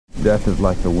Death is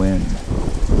like the wind,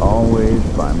 always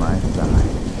by my side.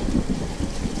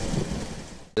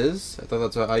 Is? I thought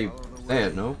that's how you say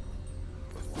it, no?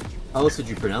 How else would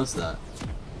you pronounce that?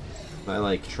 Am I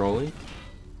like trolling?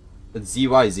 It's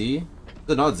ZYZ? Is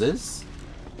it not Ziz?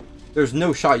 There's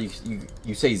no shot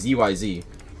you say ZYZ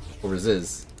over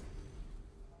Ziz.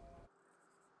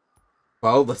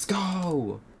 Well, let's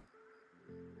go!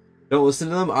 Don't listen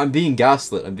to them? I'm being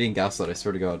gaslit. I'm being gaslit, I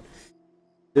swear to God.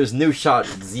 There's no shot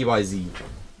ZYZ.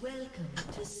 Welcome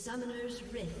to Summoner's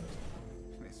Rift.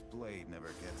 This blade never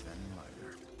gets any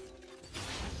lighter.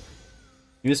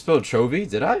 You misspelled Chovy?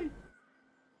 Did I?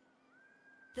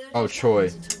 Oh, Choi.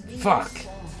 Fuck!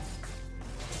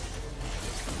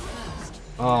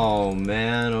 Oh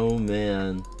man, oh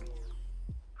man.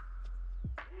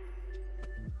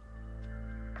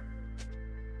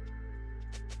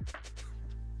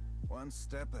 One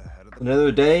step ahead of the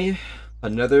Another day,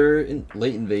 another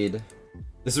late invade.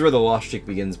 This is where the lost streak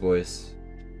begins, boys.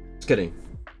 Just kidding.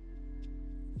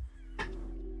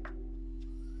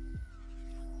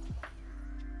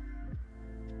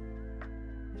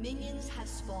 Minions have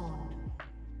spawned.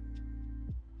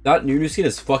 That new skin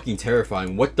is fucking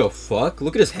terrifying. What the fuck?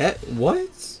 Look at his head.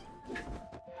 What?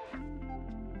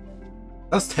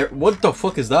 That's what the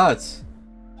fuck is that?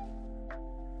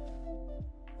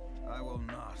 I will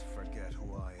not forget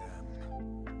who I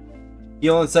am.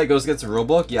 Heal on set goes against a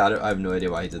Roblox? Yeah, I have no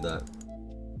idea why he did that.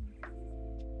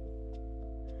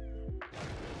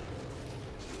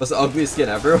 That's the ugliest skin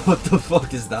ever? What the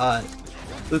fuck is that?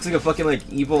 Looks like a fucking like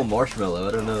evil marshmallow,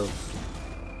 I don't know.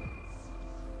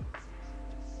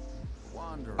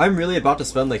 I'm really about to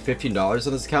spend like $15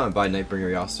 on this account and buy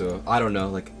Nightbringer Yasuo. I don't know,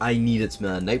 like I need it,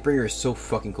 man. Nightbringer is so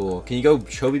fucking cool. Can you go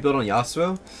Chovy build on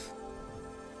Yasuo?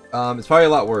 It's probably a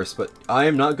lot worse, but I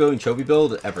am not going Chovy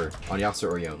build ever on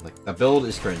Yasuo or Yone. Like that build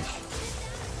is cringe.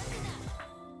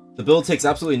 The build takes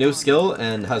absolutely no skill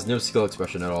and has no skill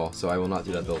expression at all, so I will not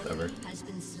do that build ever.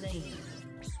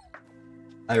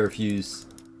 I refuse.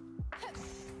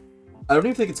 I don't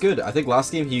even think it's good. I think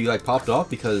last game he like popped off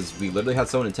because we literally had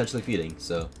someone intentionally feeding,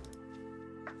 so.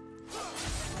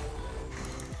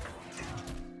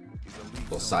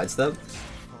 Little sidestep.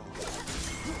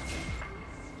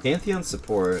 Pantheon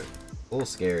support. A little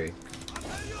scary.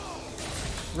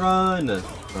 Run!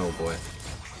 Oh boy.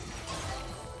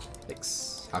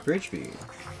 Thanks. Half your HP.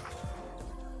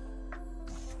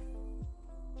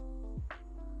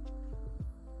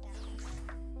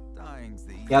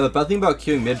 Yeah, the bad thing about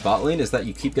queuing mid bot lane is that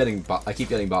you keep getting I keep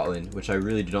getting bot lane, which I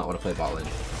really do not want to play bot lane.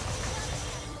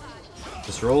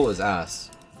 This role is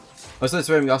ass. Most of the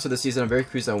swearing also this season, I'm very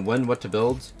confused on when what to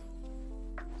build.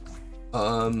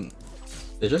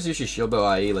 It's just usually shield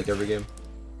bow IE like every game.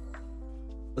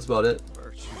 That's about it.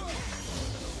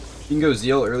 You can go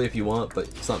Zeal early if you want, but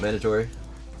it's not mandatory.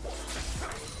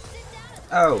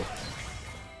 Ow!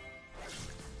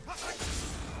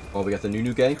 Oh, we got the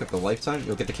new gank with the lifetime.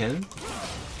 You'll get the cannon.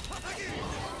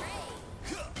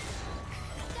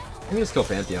 Let me just kill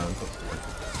Pantheon.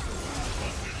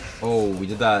 Oh, we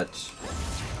did that.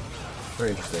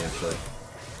 Very interesting, actually.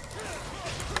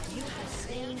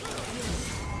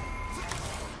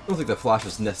 I don't think the flash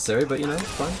was necessary, but you know, it's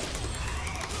fine.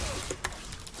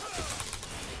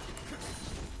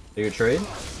 Do your trade.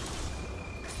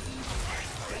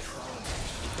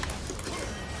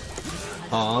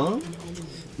 Huh?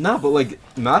 Nah, but like,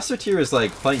 Master Tier is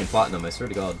like playing in Platinum, I swear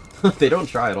to God. They don't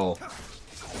try at all.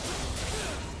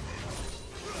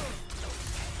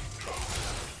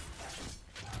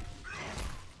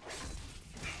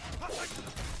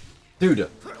 Dude,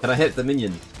 can I hit the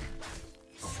minion?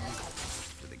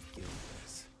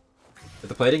 Get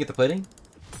the plating, get the plating.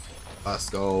 Let's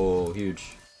go,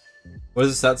 huge. What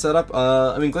is the stat setup?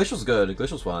 I mean, Glacial's good.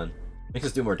 Glacial's fine. Makes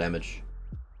us do more damage.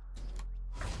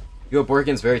 You go board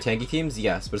against very tanky teams?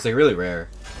 Yes, but it's like really rare.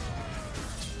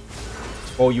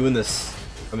 Oh, you win this.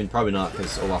 I mean, probably not,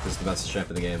 because Olaf is the best champ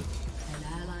in the game.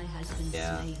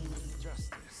 Yeah.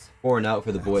 Pouring out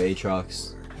for the boy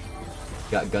Aatrox.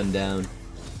 Got gunned down.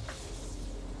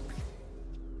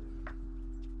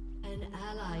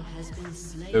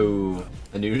 Oh,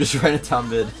 I knew you just ran a top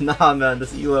mid. Nah, man,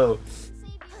 this elo.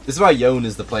 This is why Yone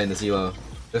is the play in this elo.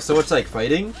 There's so much like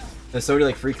fighting, there's so many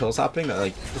like free kills happening that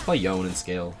like just play Yone and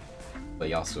scale.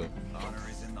 Play Yasuo.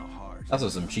 Also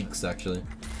some cheeks actually.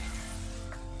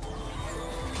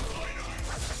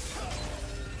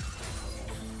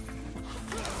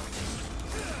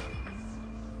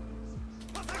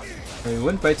 I mean,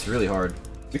 win fights really hard.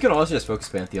 We can honestly just focus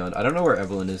Pantheon. I don't know where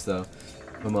Evelyn is though.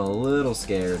 I'm a little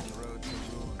scared.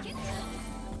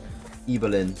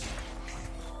 Evelyn.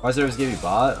 Why does it always give you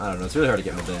bot? I don't know. It's really hard to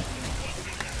get mid lane.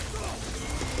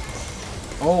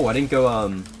 Oh, I didn't go, I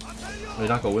did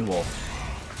not go wind wall.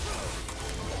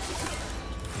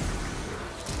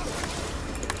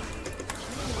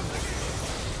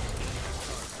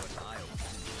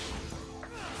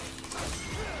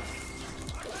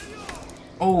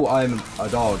 Oh, I'm a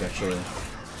dog, actually.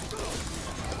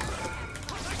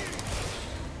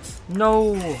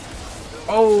 No!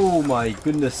 Oh my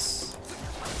goodness.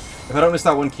 If I don't miss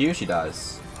that one Q, she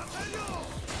dies.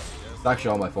 It's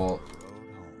actually all my fault.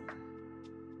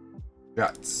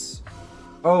 Congrats.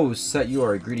 Oh, Set, you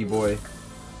are a greedy boy.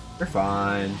 You're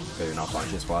fine. Okay, you're not fine.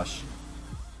 She has flash.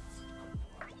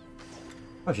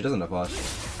 Oh, she doesn't have flash.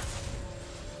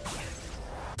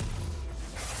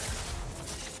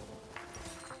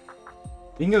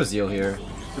 We can go Zeal here.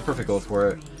 The perfect goal for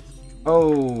it.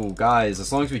 Oh, guys,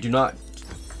 as long as we do not,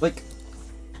 like,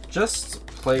 just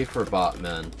play for bot,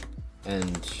 man,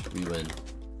 and we win.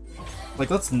 Like,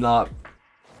 let's not.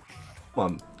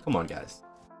 Come on, guys.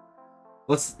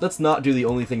 Let's not do the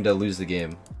only thing to lose the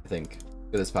game. I think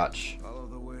for this patch. Follow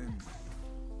the wind,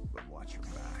 but watch your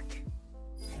back.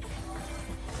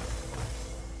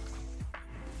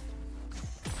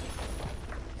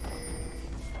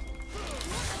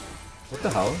 What the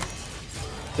hell?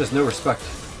 There's no respect.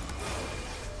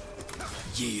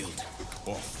 Yield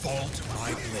or fall to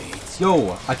my blades.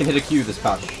 Yo, I can hit a Q this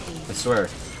patch. I swear.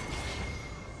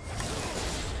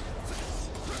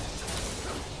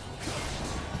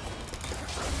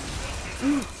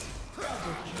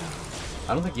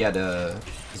 I don't think he had a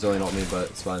Zillion ult me, but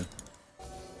it's fine.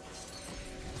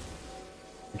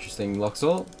 Interesting Lux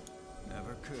ult.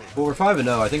 Never could. Well, we're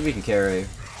 5-0. I think we can carry.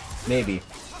 Maybe.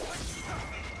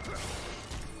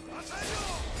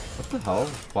 What the hell?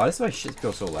 Why does my shit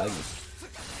feel so laggy?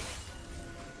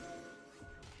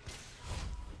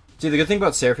 See, the good thing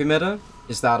about Seraphim meta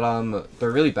is that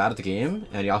they're really bad at the game,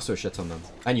 and Yasuo shits on them,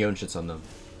 and Yone shits on them.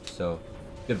 So,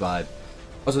 good vibe.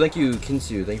 Also, thank you,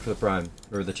 Kinsu. Thank you for the Prime,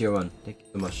 or the tier 1. Thank you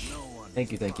so much.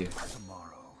 Thank you, thank you.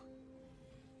 Tomorrow.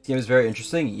 This game is very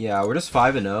interesting. Yeah, we're just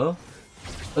 5-0.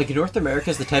 Like, North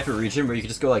America is the type of region where you can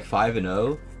just go like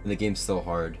 5-0, and the game's still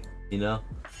hard. You know?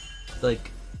 Like,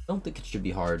 I don't think it should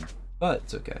be hard, but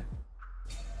it's okay.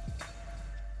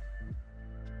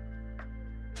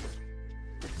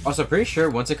 Also, pretty sure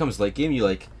once it comes late game, you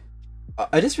like.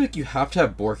 I just feel like you have to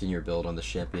have Bork in your build on this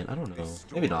champion. I don't know.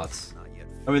 Maybe not.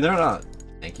 I mean, they're not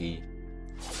tanky.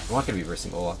 I'm not gonna be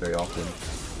versing Olaf very often.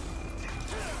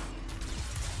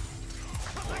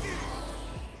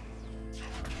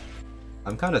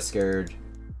 I'm kind of scared.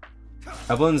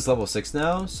 Evelyn's level 6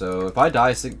 now, so if I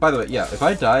die, by the way, yeah, if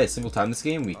I die a single time this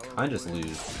game, we kind of just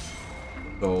lose.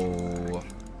 So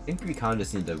I think we kind of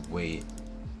just need to wait.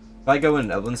 If I go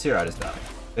in Evelyn's here, I just die.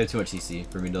 They have too much CC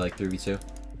for me to like 3v2.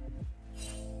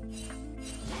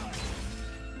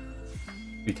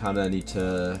 We kind of need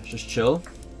to just chill,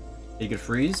 take a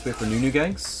freeze, wait for new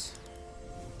ganks.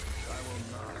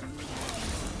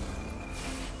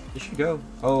 You should go.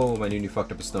 Oh, my new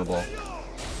fucked up a snowball.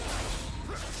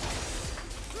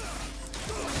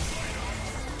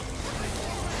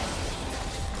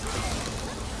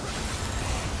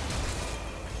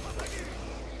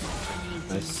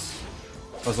 Nice.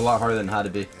 That was a lot harder than it had to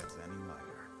be.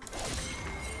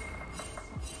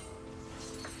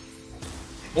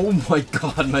 Oh my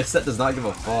god, my set does not give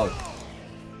a fuck.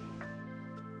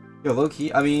 Yo,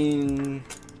 low-key, I mean...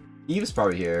 Eve's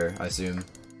probably here, I assume.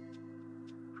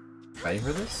 Fighting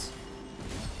for this?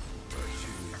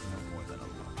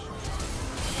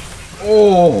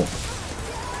 Oh!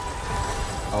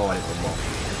 Oh, I didn't put ball.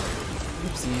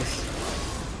 Oopsies.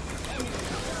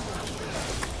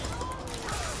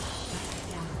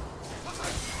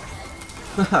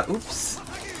 Oops.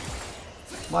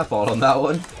 My fault on that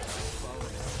one.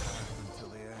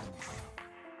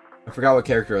 I forgot what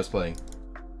character I was playing.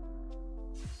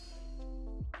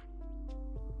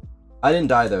 I didn't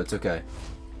die though, it's okay.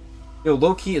 Yo,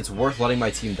 low-key, it's worth letting my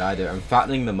team die there. I'm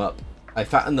fattening them up. I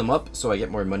fatten them up so I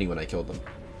get more money when I kill them.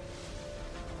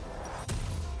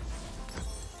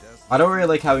 I don't really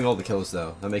like having all the kills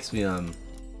though. That makes me kind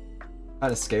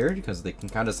of scared because they can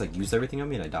kind of like use everything on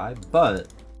me and I die. But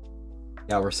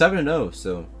yeah, we're 7-0,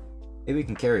 so maybe we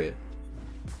can carry it.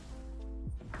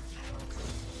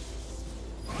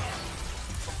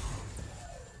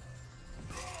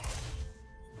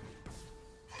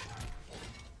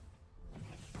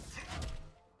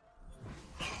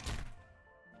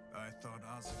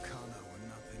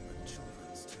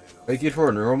 Are you good for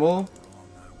a normal?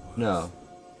 No.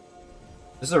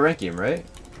 This is a rank game, right?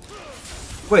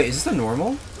 Wait, is this a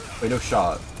normal? Wait, no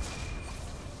shot.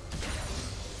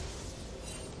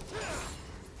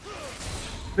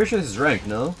 Pretty sure this is ranked,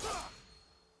 no?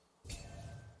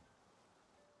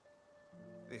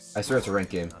 This I swear it's a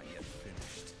ranked game. is not yet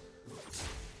finished.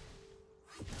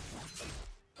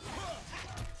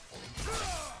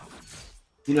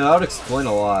 You know, that would explain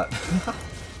a lot.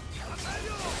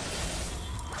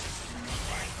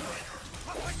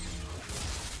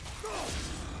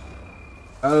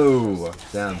 Oh,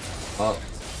 damn. Oh.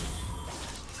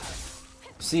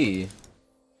 See,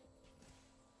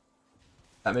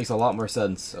 that makes a lot more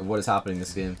sense of what is happening in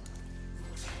this game.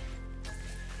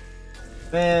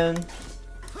 Man,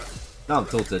 now I'm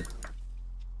tilted.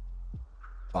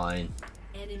 Fine.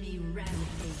 Enemy rampage.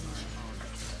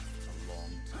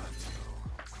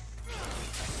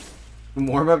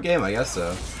 Warm-up game? I guess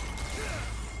so.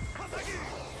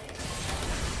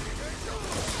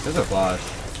 There's a flash.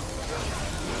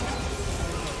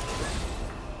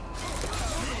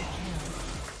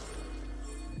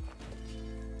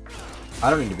 I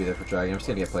don't need to be there for dragon. I'm just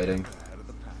gonna get plating.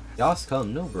 Yas,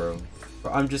 come. No, bro.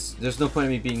 I'm just... There's no point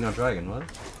in me being on dragon. What?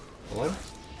 Hello? You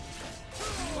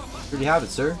already have it,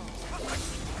 sir.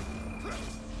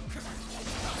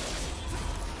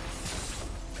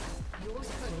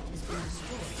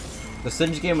 The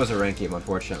Singe game was a rank game,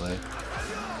 unfortunately. The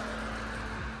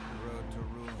road to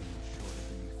ruin is shorter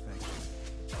than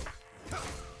you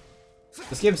think.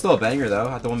 This game's still a banger, though.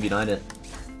 I have to 1v9 it.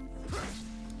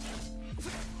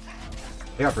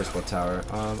 I got first blood tower.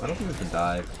 I don't think we can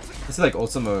die. This is like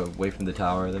ultima away from the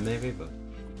tower, then maybe, but...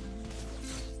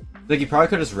 Like, he probably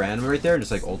could have just ran him right there and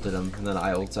just like ulted him, and then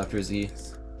I ults after his E.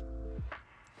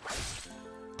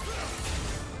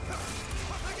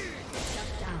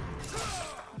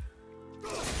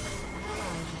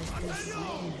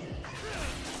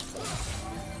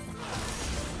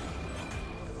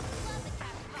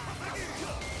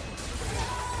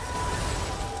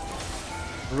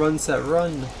 Run, set,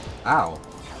 run! Ow.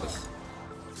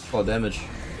 That's all damage.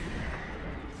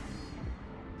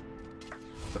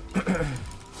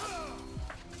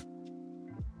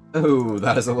 Oh,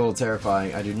 that is a little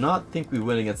terrifying. I do not think we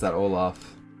win against that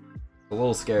Olaf. A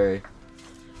little scary.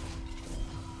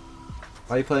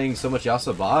 Why are you playing so much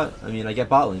Yasuo bot? I mean, I get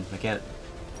bot lane. I can't...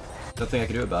 Nothing I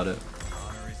can do about it.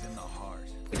 Honor is in the heart.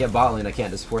 I get bot lane, I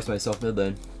can't just force myself mid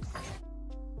lane.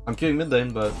 I'm queuing mid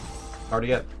lane, but hard to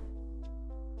get.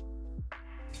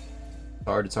 It's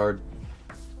hard, it's hard.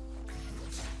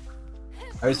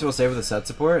 I used to feel safe with the set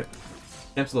support.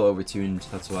 Camp's a little overtuned,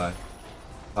 that's why.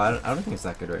 But I don't think it's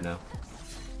that good right now.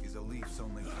 Is a leaf's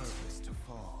only purpose to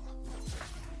fall.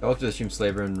 I looked at the stream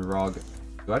Slaver and Rog.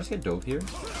 Do I just get dove here?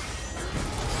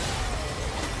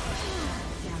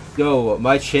 Yo,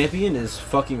 my champion is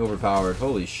fucking overpowered.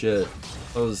 Holy shit.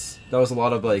 That was a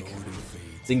lot of like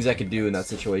things I could do in that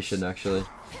situation actually.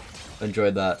 I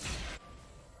enjoyed that.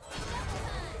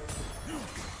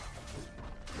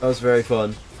 That was very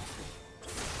fun.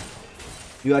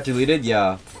 You got deleted?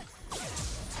 Yeah.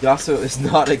 Yasuo is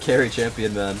not a carry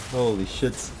champion, man. Holy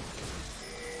shit.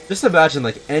 Just imagine,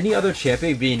 like, any other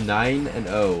champion being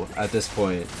 9-0 at this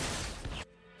point.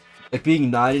 Like,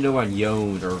 being 9-0 on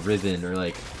Yone or Riven or,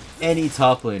 like, any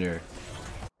top laner.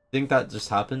 Think that just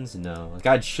happens? No. Like,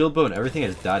 I had shield bow and everything, I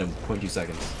just died in 0.2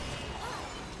 seconds.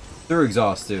 Through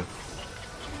exhaust, too.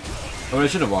 I mean, I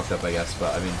shouldn't have walked up, I guess,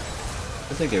 but, I mean, I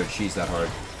don't think they would cheese that hard.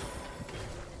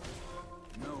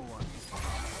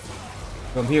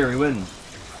 From here, we win.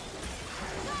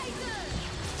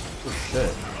 Oh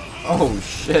shit. Oh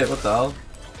shit, what the hell?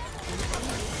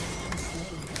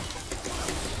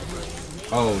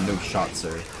 Oh, no shot,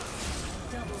 sir.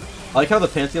 I like how the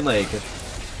Pantheon, like,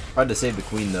 tried to save the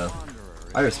queen, though.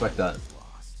 I respect that.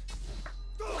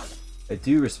 I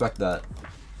do respect that.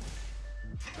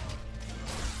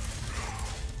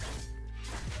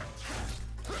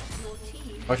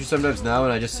 Watch you sometimes now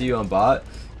and I just see you on bot.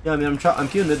 Yeah, I mean, I'm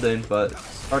queuing mid lane, but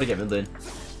it's hard to get mid lane.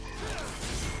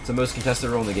 It's the most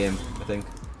contested role in the game, I think.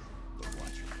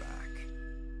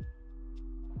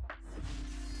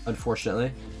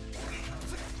 Unfortunately.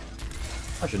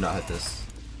 I should not hit this.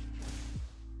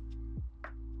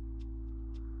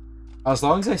 As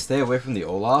long as I stay away from the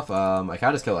Olaf, I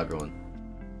can't just kill everyone.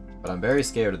 But I'm very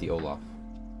scared of the Olaf.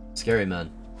 Scary man.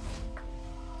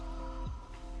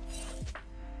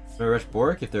 I'm gonna rush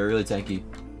Bork if they're really tanky.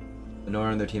 But no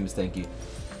one on their team is tanky.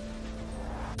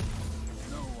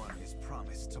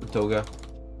 Toga.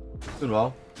 Doing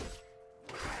well.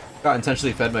 Got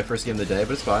intentionally fed my first game of the day,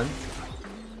 but it's fine.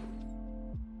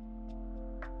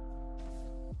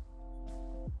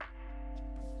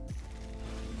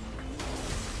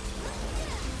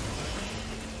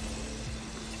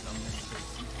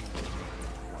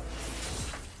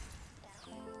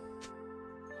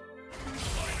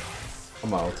 I'm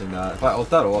not ulting that. If I ult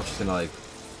that, Olaf's just gonna like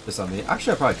piss on me.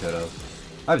 Actually, I probably could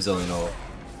have. I have Zillion ult.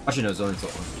 Actually, no, Zoning's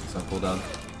on cooldown.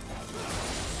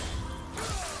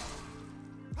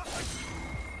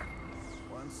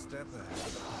 One step ahead.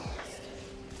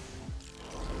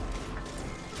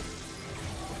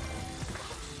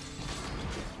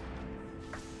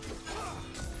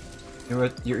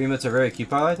 Your emotes are very cute,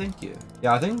 pal. I think you.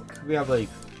 Yeah, I think we have like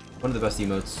one of the best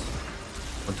emotes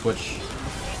on Twitch.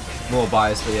 I'm a little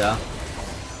biased, but yeah.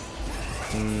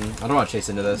 I don't want to chase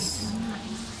into this.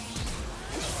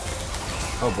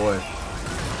 Oh boy.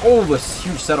 Oh, this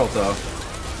huge settle though.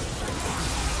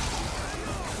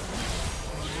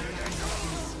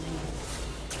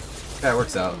 Yeah, it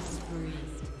works out.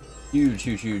 Huge,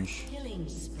 huge, huge. Killing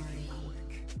spree.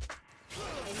 An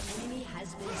enemy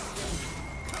has been slain.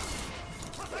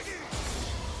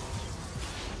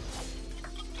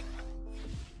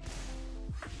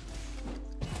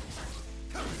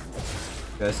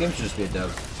 Yeah, this game should just be a dub.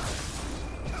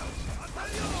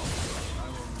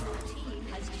 Team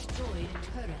has destroyed a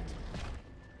turret.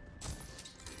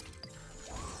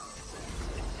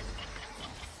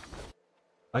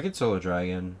 I could solo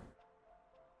dragon.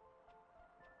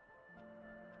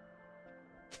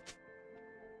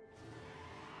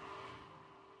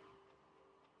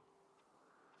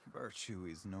 Virtue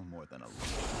is no more than a I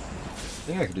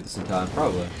think I could do this in time,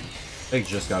 probably. They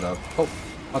just got up. Oh,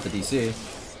 not the DC.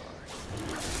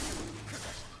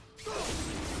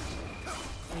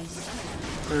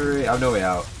 Hurry, I have no way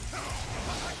out.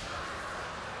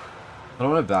 I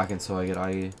don't want to back until I get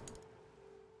IE.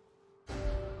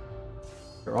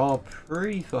 They're all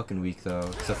pretty fucking weak though,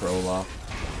 except for Olaf.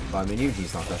 But I mean,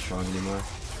 Eugene's not that strong anymore.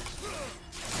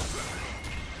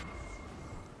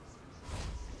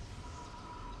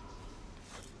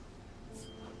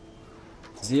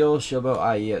 Zeal,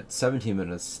 Shilbo, IE at 17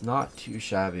 minutes. Not too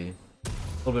shabby. A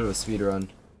little bit of a speed run.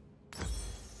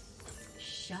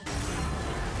 Shut down.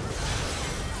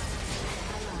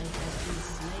 Ally has been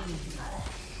slain.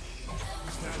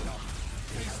 Stand up.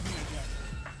 Face me again.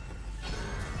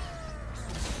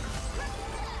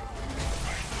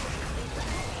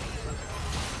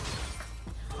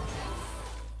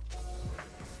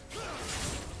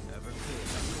 never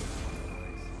clear.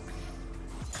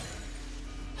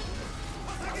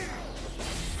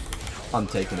 I'm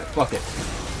taking it. Fuck it.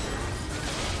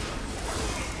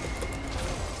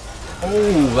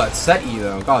 Oh, that set you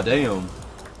though. God damn.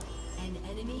 An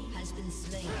enemy has been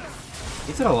slain.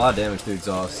 He did a lot of damage through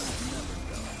exhaust.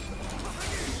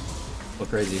 Look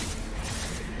crazy.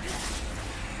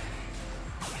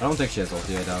 I don't think she has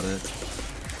ulti, I doubt it.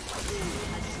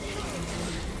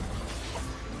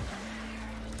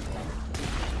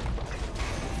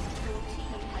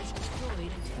 Has destroyed a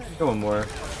turret. Go one more.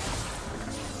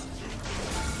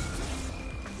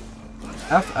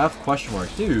 FF question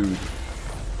mark, dude.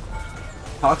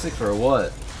 Toxic for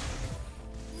what?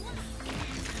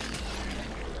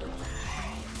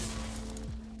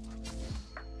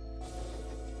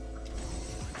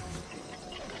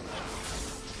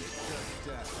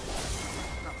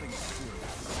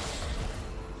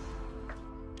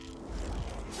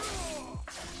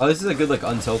 Oh, this is a good like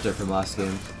untilter from last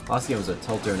game. Last game was a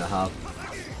tilter and a half.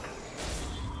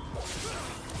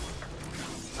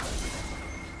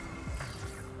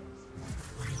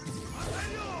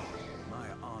 My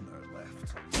honor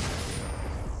left.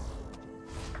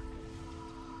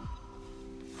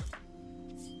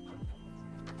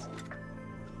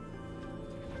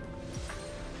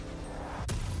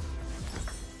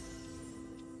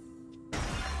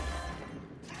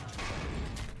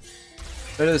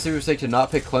 I made the super mistake to not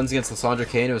pick Cleanse against Lissandra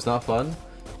Kane. It was not fun.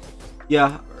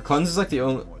 Yeah, Cleanse is like the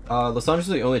only. Lissandra's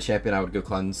the only champion I would go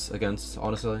Cleanse against,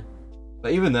 honestly.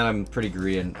 But even then, I'm pretty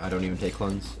greedy and I don't even take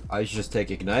Cleanse. I should just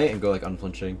take Ignite and go like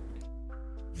unflinching.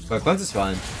 But Cleanse is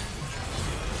fine.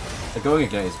 Like going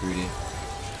Ignite is greedy.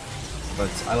 But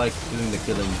I like doing the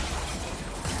killing.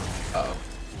 Uh oh.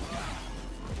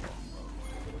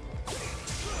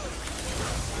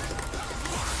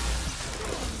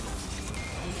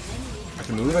 I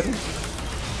can move, I think.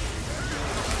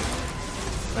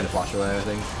 Trying to flash away, I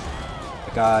think.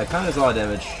 That guy kind of does a lot of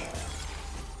damage.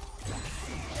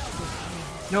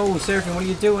 No, Seraphine, what are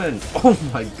you doing? Oh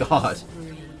my god.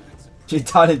 She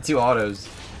died in 2 autos.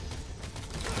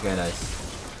 Okay, nice.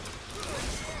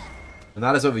 And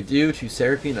that is what we do to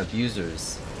Seraphine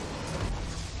abusers.